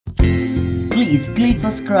Please click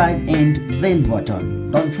subscribe and bell button.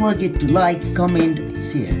 Don't forget to like, comment,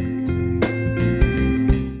 share.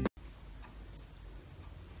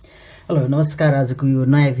 Hello नमस्कार, आजको यो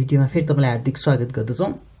नयाँ भिडियोमा फेरि तपाईलाई हार्दिक स्वागत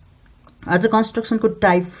गर्दछौँ। आज कन्स्ट्रक्सनको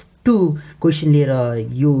टाइप 2 क्वेशन लिएर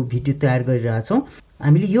यो भिडियो तयार गरिरहेछौँ।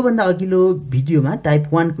 हामीले यो भन्दा अघिल्लो भिडियोमा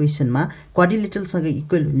टाइप 1 क्वेशनमा क्वाड्रिलेटरलसँग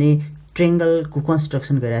इक्वल हुने ट्रायंगलको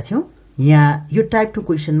कन्स्ट्रक्सन गरेका थियौँ। यहाँ यो टाइप 2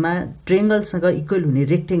 क्वेशनमा ट्रायंगलसँग इक्वल हुने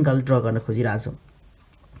रेक्टेंगल ड्रा गर्न खोजिरहेछौँ।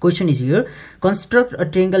 Question is here. Construct a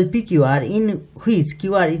triangle PQR in which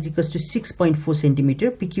QR is equals to 6.4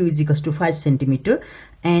 centimeter, PQ is equals to 5 centimeter,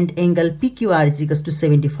 and angle PQR is equals to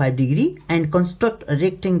 75 degree, and construct a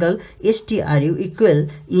rectangle STRU equal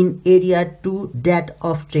in area to that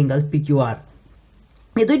of triangle PQR.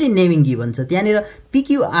 यो दुईटै naming given छ। त्यहाँनिर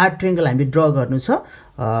PQR triangle हामीले draw गर्नु छ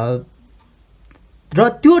र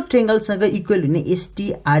त्यो ट्रायंगलसँग equal हुने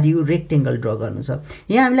STRU rectangle draw गर्नु छ।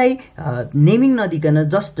 यहाँ हामीलाई नेमिङ नदिकन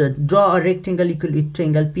जस्ट ड्र a rectangle equal with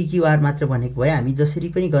triangle PQR मात्र भनेको भए हामी जसरी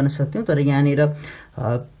पनि गर्न सक्थ्यौं, तर यहाँनिर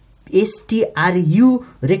STRU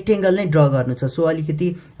रेक्टेंगल नै ड्रा गर्नु छ। सो अलिकति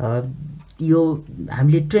यो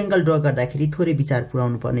हामीले ट्रायंगल ड्रा गर्दाखेरि थोरै विचार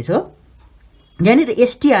पुर्याउनु पर्ने छ। यहाँनिर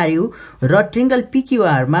STRU र ट्रायंगल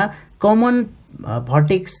PQR मा कमन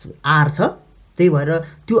भर्टेक्स R छ, त्यही भएर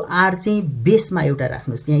त्यो R चाहिँ बेसमा एउटा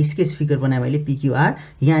राख्नुस्। यहाँ स्केच फिगर बनाए मैले PQR,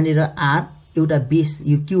 यहाँनिर R एउटा बेस,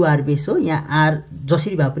 यो QR बेस हो। यहाँ R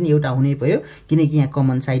जसरी भए पनि एउटा हुनै पर्यो किनकि यहाँ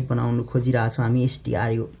कमन साइड बनाउनु खोजिरहेछौँ हामी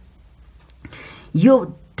STRU। यो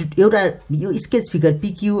एउटा यो स्केच फिगर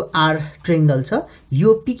PQR ट्रायंगल छ।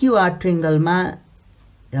 यो PQR ट्रायंगलमा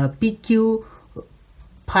PQ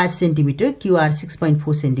 5 cm, QR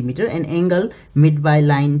 6.4 cm, and angle made by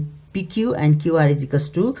line PQ and QR is equals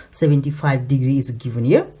to 75 degree is given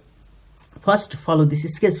here. First, follow this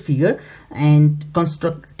sketch figure and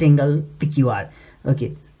construct triangle PQR.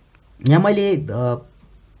 Okay. यहाँ मैले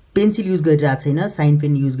pencil use गरिरहेको छैन, sign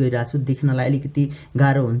pen use गरिरहेको छु। देख्नलाई अलिकति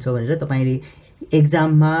गाह्रो हुन्छ भनेर तपाईले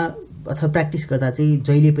एक्जाममा अथवा प्र्याक्टिस गर्दा चाहिँ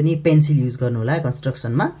जहिले पनि पेन्सिल युज गर्नु होला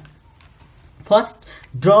कन्स्ट्रक्सनमा। फर्स्ट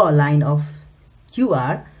ड्र a line of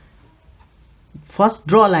QR. First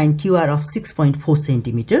draw a line QR of 6.4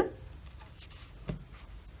 centimeter.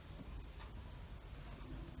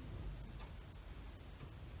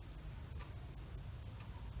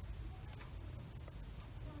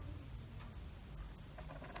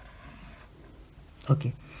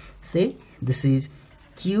 Okay, say this is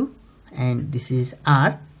Q and this is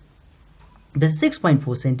R. That's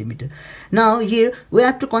 6.4 centimeter. Now here we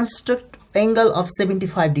have to construct angle of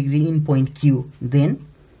 75 degree in point Q. Then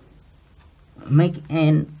make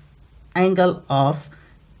an angle of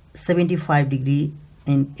 75 degree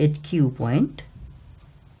at Q point.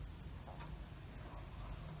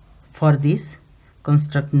 For this,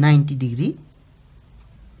 construct 90 degree.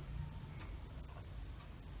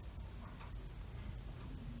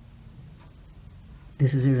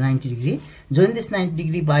 This is 90 degree. Join this 90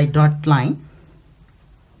 degree by dot line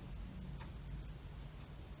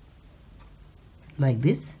like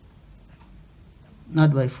this,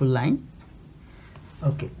 not by full line.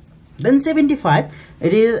 Okay, then 75,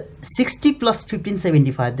 it is 60 plus 15,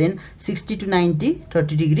 75, then 60 to 90,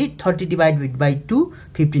 30 degree, 30 divided by 2,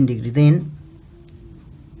 15 degree, then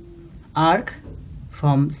arc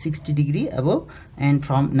from 60 degree above and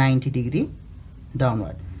from 90 degree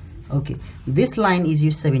downward. Okay, this line is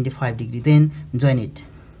your 75 degree, then join it.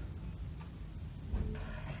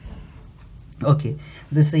 Okay,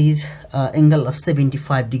 this is angle of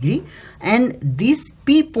 75 degree, and this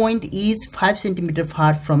P point is 5 cm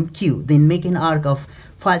far from Q. Then make an arc of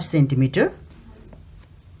 5 cm.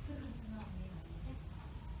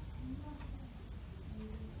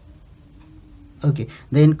 Okay,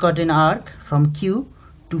 then cut an arc from Q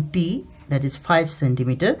to P, that is 5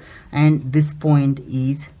 cm, and this point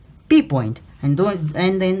is P point, and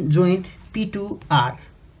then join P to R.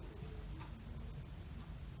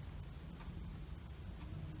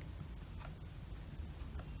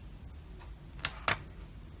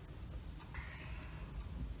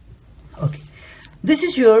 Okay, this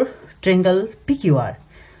is your triangle PQR.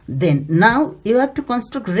 Then now you have to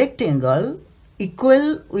construct rectangle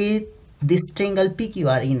equal with this triangle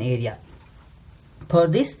PQR in area. For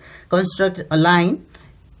this, construct a line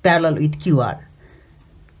parallel with QR.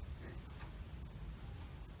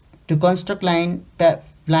 To construct line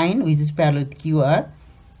which is parallel with QR,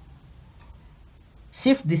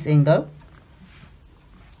 shift this angle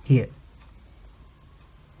here.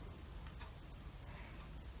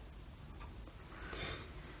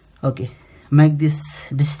 Okay, make this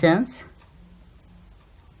distance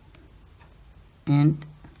and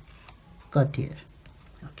cut here.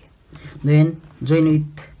 Okay, then join with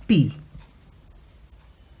P.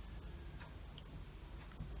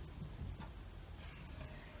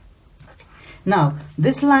 Now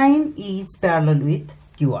this line is parallel with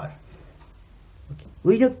QR. Okay.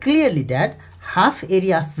 We know clearly that half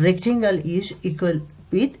area of rectangle is equal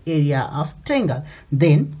with area of triangle.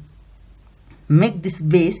 Then make this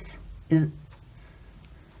base is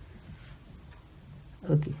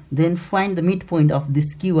okay. Then find the midpoint of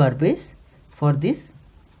this QR base. For this,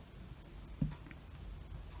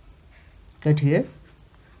 cut here.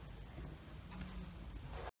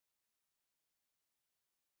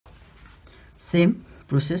 Same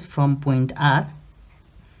process from point R.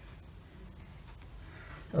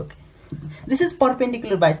 Okay, this is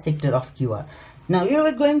perpendicular bisector of QR. Now you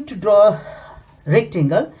are going to draw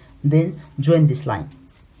rectangle, then join this line.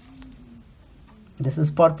 This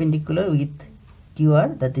is perpendicular with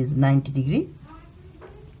QR, that is 90 degree,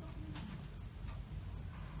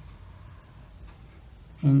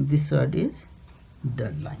 and this one is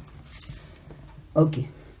dotted line. Okay,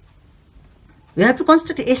 we have to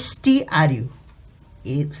construct STRU.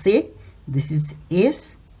 Say this is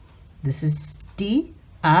S, this is T,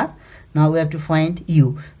 R. Now we have to find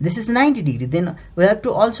U. This is 90 degree. Then we have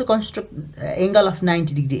to also construct angle of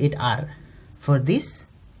 90 degree at R. For this,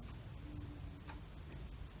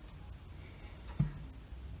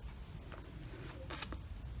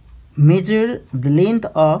 measure the length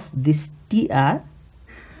of this TR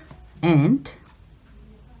and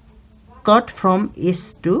cut from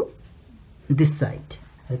S to this side.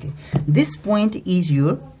 Okay, this point is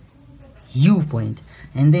your U point,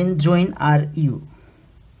 and then join RU.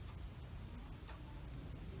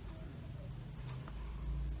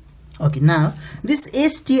 Okay, now this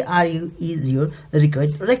STRU is your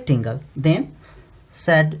required rectangle. Then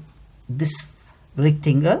set this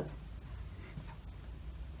rectangle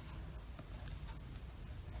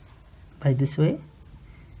by this way.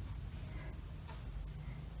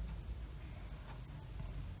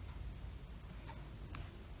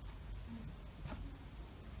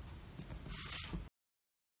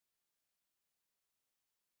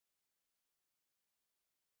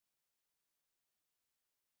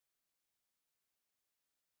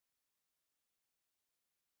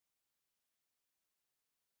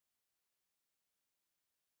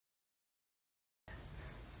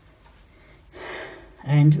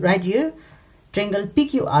 And right here, triangle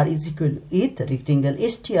PQR is equal with rectangle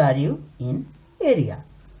STRU in area.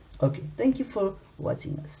 Okay, thank you for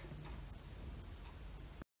watching us.